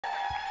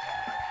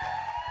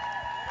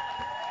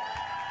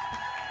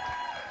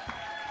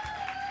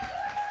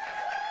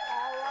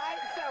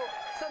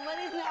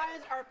ladies in the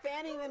audience are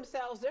fanning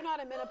themselves. They're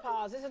not in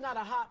menopause. This is not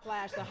a hot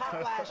flash. The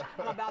hot flash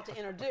I'm about to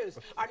introduce.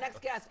 Our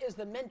next guest is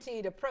the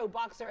mentee to pro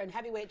boxer and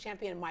heavyweight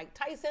champion Mike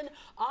Tyson.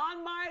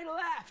 On my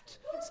left,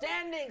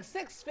 standing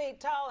 6 feet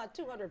tall at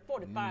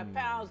 245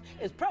 pounds,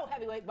 is pro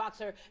heavyweight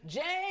boxer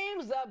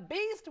James the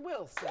Beast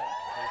Wilson.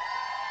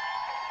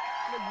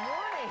 Good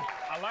morning.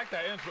 I like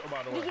that intro,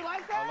 by the way. Did you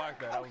like that? I like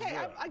that. Okay,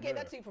 I gave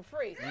that to you for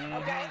free.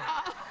 Okay.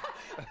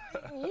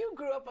 You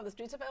grew up on the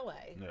streets of LA.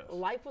 Yes.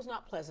 Life was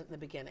not pleasant in the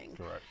beginning.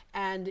 Correct.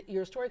 And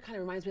your story kind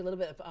of reminds me a little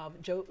bit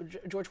of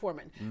George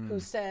Foreman,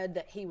 who said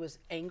that he was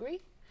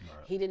angry. Right.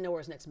 He didn't know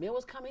where his next meal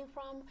was coming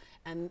from,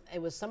 and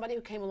it was somebody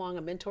who came along,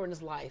 a mentor in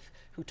his life,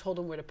 who told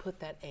him where to put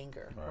that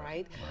anger,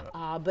 right?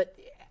 But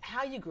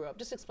how you grew up,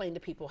 just explain to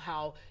people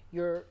how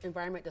your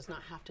environment does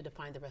not have to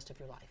define the rest of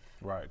your life.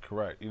 Right,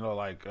 correct. You know,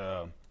 like,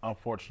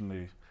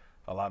 unfortunately,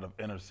 a lot of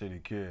inner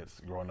city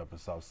kids growing up in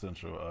South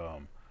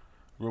Central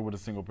grew up with a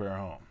single parent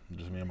home.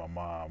 Just me and my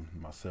mom,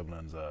 my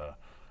siblings.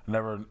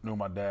 Never knew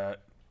my dad.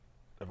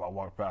 If I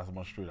walked past him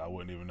on the street, I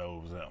wouldn't even know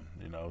it was him,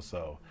 you know?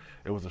 So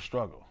it was a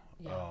struggle.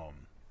 Yeah.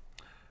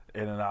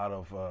 In and out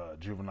of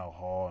juvenile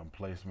hall and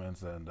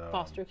placements and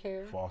foster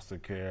care.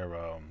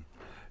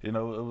 You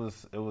know,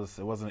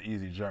 it wasn't an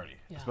easy journey,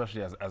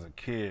 especially as a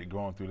kid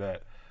going through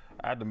that.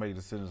 I had to make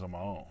decisions on my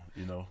own,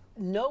 you know.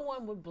 No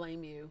one would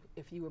blame you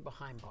if you were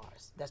behind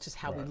bars. That's just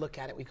how we look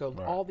at it. We go,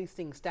 all these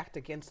things stacked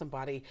against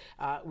somebody.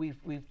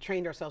 We've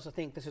trained ourselves to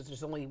think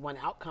there's only one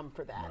outcome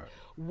for that.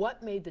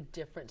 What made the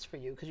difference for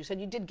you? Because you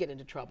said you did get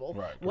into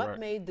trouble. What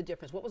made the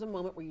difference? What was a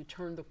moment where you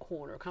turned the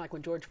corner? Kind of like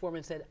when George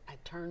Foreman said, I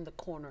turned the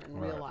corner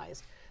and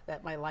realized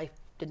that my life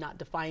did not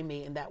define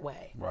me in that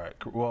way. Right.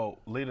 Well,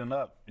 leading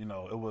up, you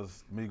know, it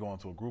was me going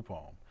to a group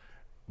home.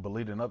 But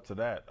leading up to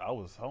that, I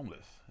was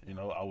homeless. You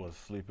know, I was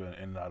sleeping in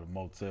and out of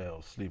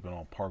motels, sleeping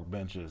on park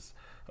benches,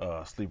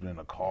 sleeping in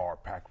a car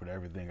packed with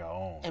everything I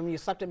owned. And when you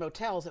slept in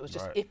motels, it was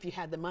just if you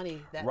had the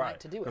money that night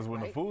to do it. Because when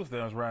the food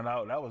stamps ran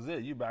out, that was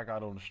it. You back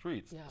out on the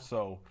streets.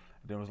 So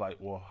then it was like,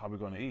 well, how are we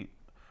going to eat?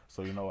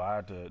 So, you know, I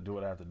had to do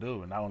what I had to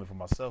do, and not only for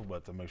myself,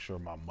 but to make sure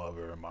my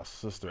mother and my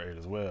sister ate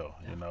as well,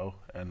 you know.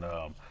 And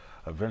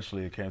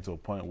eventually it came to a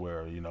point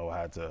where, you know, I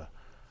had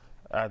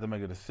to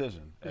make a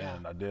decision,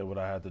 and I did what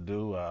I had to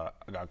do. I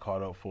got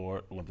caught up for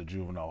it, went to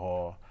juvenile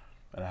hall,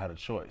 and I had a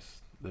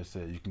choice. They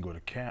said you can go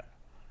to camp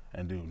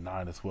and do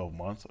 9 to 12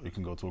 months, or you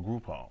can go to a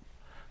group home.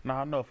 Now,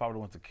 I know if I would have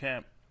went to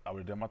camp, I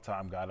would have done my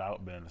time, got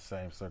out, been in the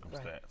same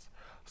circumstance.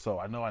 So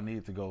I know I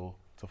need to go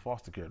to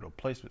foster care, to a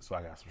placement, so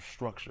I got some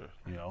structure,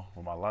 you know,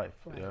 for my life.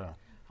 Yeah.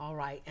 All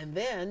right, and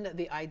then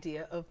the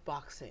idea of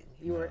boxing.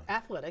 You were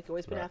athletic,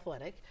 always been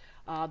athletic.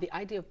 The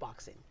idea of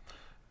boxing.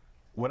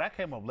 Well, that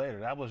came up later.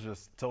 That was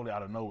just totally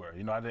out of nowhere.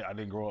 You know, I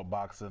didn't grow up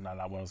boxing. I'm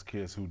not one of those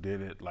kids who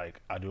did it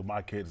like I do with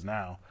my kids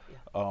now.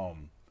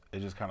 It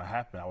just kind of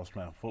happened. I was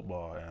playing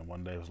football, and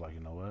one day it was like, you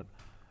know what?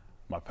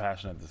 My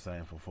passion is the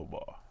same for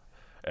football.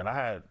 And I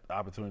had the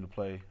opportunity to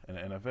play in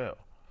the NFL.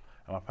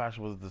 And my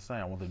passion was the same.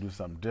 I wanted to do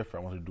something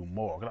different. I wanted to do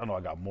more, because I know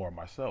I got more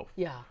myself.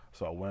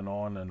 So I went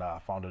on and I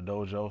found a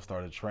dojo,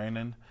 started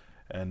training,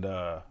 and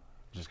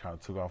just kind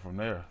of took off from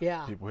there.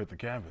 People hit the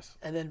canvas.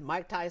 And then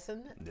Mike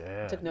Tyson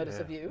took notice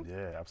of you.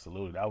 Yeah,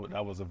 absolutely.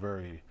 That was a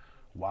very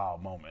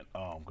wild moment,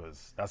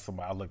 because that's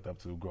somebody I looked up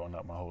to growing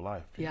up my whole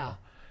life. You know?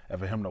 And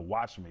for him to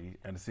watch me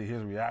and to see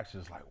his reaction,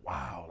 it's like,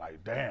 wow,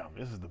 like, damn,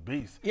 this is the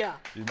beast. You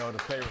know, to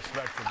pay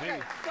respect to me.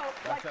 So,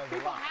 like,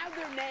 people have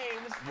their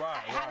names.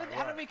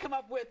 How did we come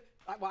up with,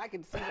 well, I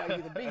can see why you're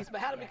the beast,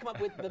 but how did we come up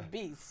with the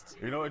beast?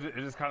 You know, it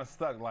just kind of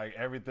stuck. Like,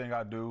 everything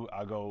I do,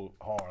 I go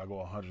hard. I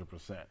go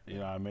 100%. You know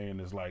what I mean?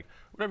 It's like,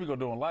 whatever you're going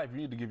to do in life, you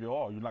need to give your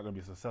all. You're not going to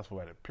be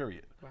successful at it,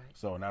 period.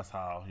 So, and that's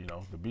how, you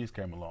know, the beast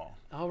came along.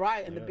 All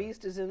right, and the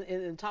beast is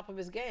in top of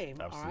his game.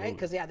 Absolutely. All right,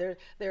 because,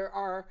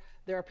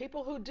 there are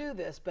people who do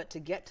this, but to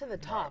get to the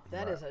top,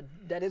 that is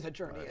a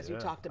journey, as you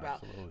talked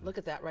about. Absolutely. Look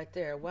at that right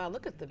there. Wow,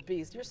 look at the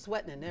beast. You're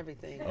sweating and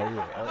everything. Oh,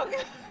 yeah.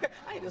 Okay.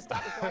 I need to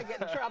stop before I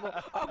get in trouble.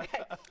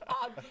 Okay.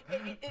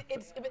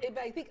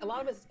 I think a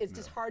lot of us, it's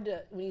just hard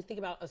to, when you think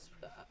about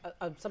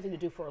something to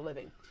do for a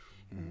living.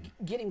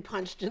 Getting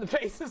punched in the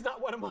face is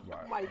not one of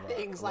my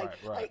things.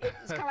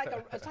 It's kind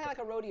of like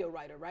a rodeo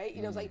rider, right?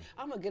 You know, it's like,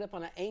 I'm gonna get up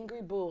on an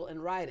angry bull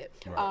and ride it.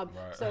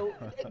 So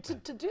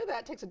to do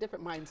that takes a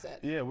different mindset.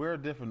 Yeah, we're a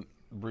different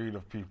breed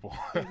of people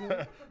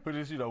who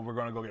just, you know, we're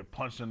gonna go get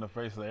punched in the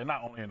face, and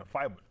not only in the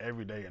fight, but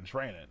every day in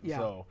training.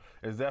 So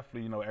it's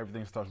definitely, you know,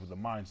 everything starts with the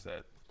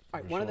mindset. All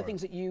right, one of the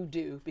things that you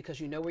do, because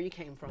you know where you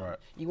came from,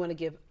 you want to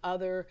give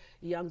other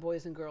young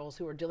boys and girls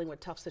who are dealing with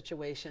tough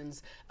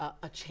situations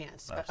a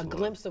chance, a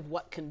glimpse of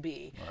what can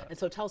be. And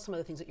so tell us some of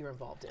the things that you're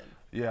involved in.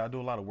 Yeah, I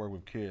do a lot of work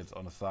with kids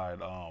on the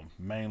side,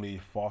 mainly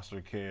foster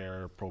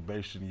care,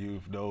 probation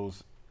youth.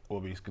 Those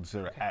will be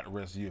considered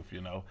at-risk youth,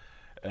 you know.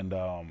 And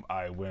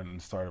I went and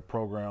started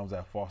programs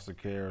at foster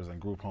cares and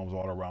group homes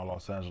all around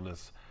Los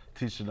Angeles,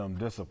 teaching them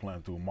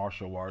discipline through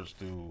martial arts,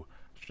 through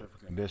strength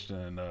and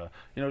conditioning,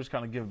 you know, just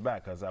kind of give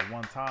back. Because at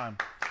one time,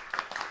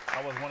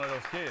 I was one of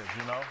those kids,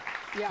 you know.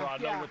 So I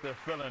know what they're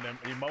feeling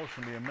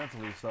emotionally and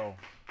mentally. So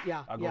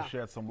Yeah, I go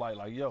shed some light.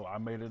 Like, yo, I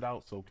made it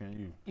out. So can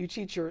you? You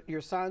teach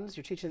your sons.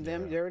 You're teaching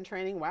them. They're in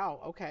training. Wow.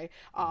 Okay.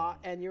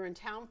 And you're in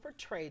town for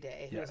Trey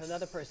Day. Who's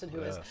another person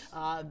who has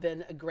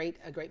been a great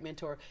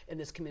mentor in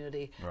this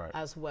community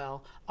as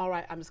well. All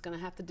right. I'm just gonna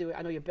have to do it.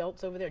 I know your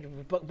belt's over there. Your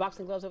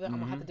boxing gloves over there. I'm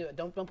gonna have to do it.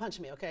 Don't punch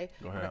me. Okay.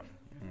 Go ahead. Okay.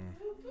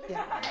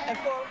 Yeah. And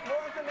for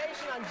more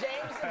information on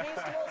James the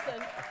Beast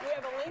Wilson, we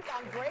have a link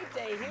on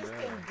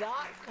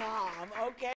GreatDayHouston.com. Okay.